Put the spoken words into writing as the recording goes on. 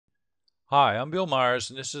Hi, I'm Bill Myers,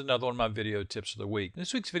 and this is another one of my video tips of the week. In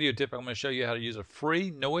this week's video tip, I'm going to show you how to use a free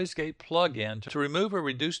noisegate plugin to remove or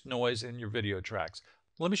reduce noise in your video tracks.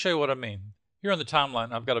 Let me show you what I mean. Here on the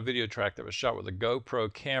timeline, I've got a video track that was shot with a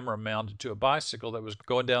GoPro camera mounted to a bicycle that was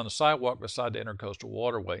going down the sidewalk beside the Intercoastal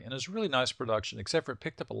Waterway. And it's a really nice production, except for it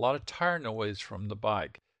picked up a lot of tire noise from the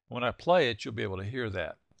bike. When I play it, you'll be able to hear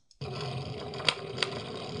that.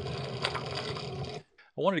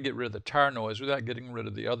 I wanted to get rid of the tire noise without getting rid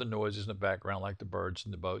of the other noises in the background, like the birds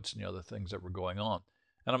and the boats and the other things that were going on.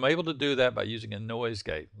 And I'm able to do that by using a noise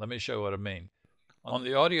gate. Let me show you what I mean. On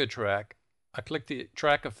the audio track, I click the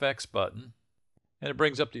track effects button, and it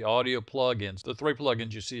brings up the audio plugins. The three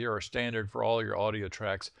plugins you see here are standard for all your audio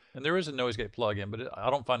tracks. And there is a noise gate plugin, but I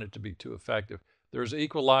don't find it to be too effective. There's an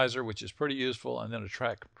equalizer, which is pretty useful, and then a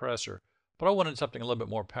track compressor. But I wanted something a little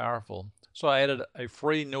bit more powerful. So I added a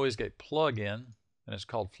free noise gate plugin, and it's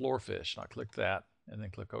called Floorfish. And I click that and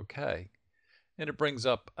then click OK. And it brings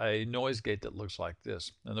up a noise gate that looks like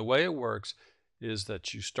this. And the way it works is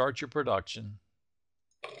that you start your production,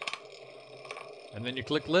 and then you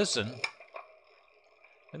click listen,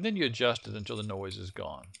 and then you adjust it until the noise is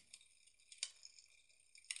gone.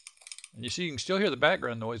 And you see, you can still hear the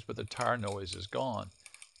background noise, but the tire noise is gone.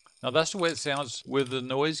 Now that's the way it sounds with the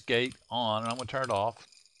noise gate on, and I'm going to turn it off.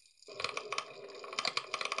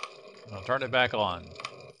 I'll turn it back on.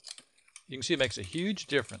 You can see it makes a huge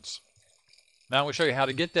difference. Now I'm going to show you how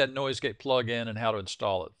to get that noise gate plug-in and how to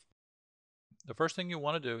install it. The first thing you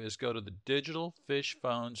want to do is go to the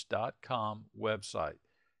digitalfishphones.com website.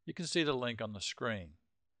 You can see the link on the screen.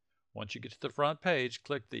 Once you get to the front page,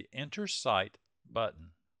 click the Enter Site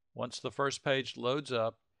button. Once the first page loads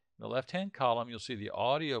up, in the left-hand column you'll see the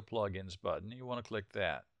Audio Plugins button. You want to click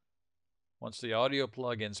that. Once the Audio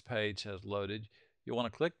Plugins page has loaded, you'll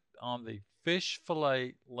want to click on the Fish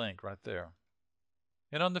Fillet link right there.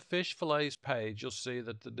 And on the Fish Fillets page, you'll see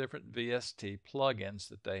that the different VST plugins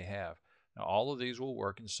that they have. Now, all of these will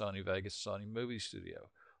work in Sony Vegas, Sony Movie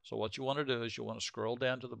Studio. So what you want to do is you want to scroll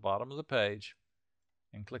down to the bottom of the page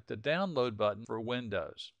and click the Download button for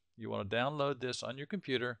Windows. You want to download this on your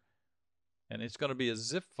computer, and it's going to be a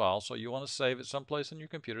zip file, so you want to save it someplace on your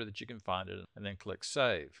computer that you can find it, and then click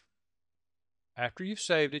Save. After you've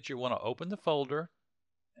saved it, you want to open the folder,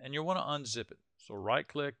 and you want to unzip it. So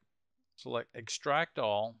right-click, select Extract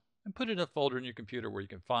All, and put it in a folder in your computer where you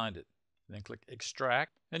can find it. And then click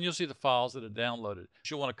Extract, and you'll see the files that are downloaded.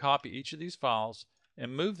 You'll want to copy each of these files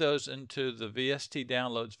and move those into the VST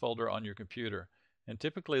Downloads folder on your computer. And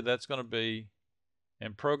typically that's going to be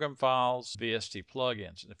in Program Files, VST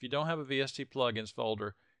Plugins. And if you don't have a VST Plugins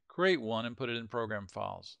folder, create one and put it in Program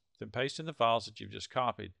Files. Then paste in the files that you've just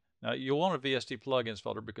copied. Now, you'll want a VST Plugins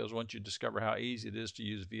folder because once you discover how easy it is to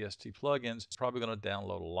use VST plugins, it's probably going to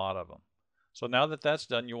download a lot of them. So now that that's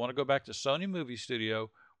done, you want to go back to Sony Movie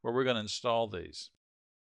Studio where we're going to install these.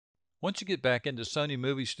 Once you get back into Sony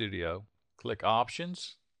Movie Studio, click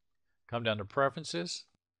Options, come down to Preferences,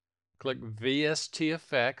 click VST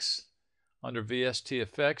Effects. Under VST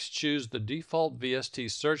Effects, choose the default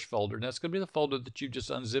VST search folder, and that's going to be the folder that you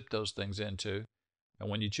just unzipped those things into.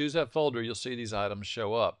 And when you choose that folder, you'll see these items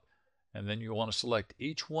show up. And then you want to select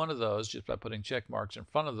each one of those just by putting check marks in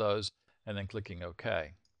front of those and then clicking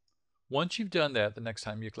OK. Once you've done that, the next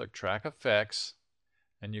time you click Track Effects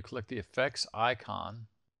and you click the Effects icon,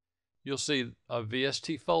 you'll see a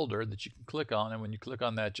VST folder that you can click on, and when you click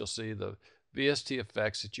on that, you'll see the VST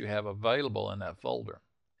effects that you have available in that folder.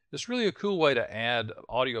 It's really a cool way to add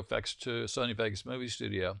audio effects to Sony Vegas Movie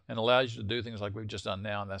Studio and allows you to do things like we've just done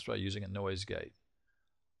now, and that's by using a noise gate.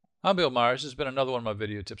 I'm Bill Myers. This has been another one of my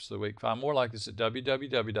video tips of the week. Find more like this at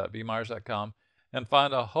www.bmyers.com and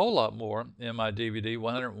find a whole lot more in my DVD,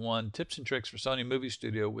 101 Tips and Tricks for Sony Movie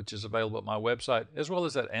Studio, which is available at my website as well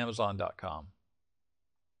as at amazon.com.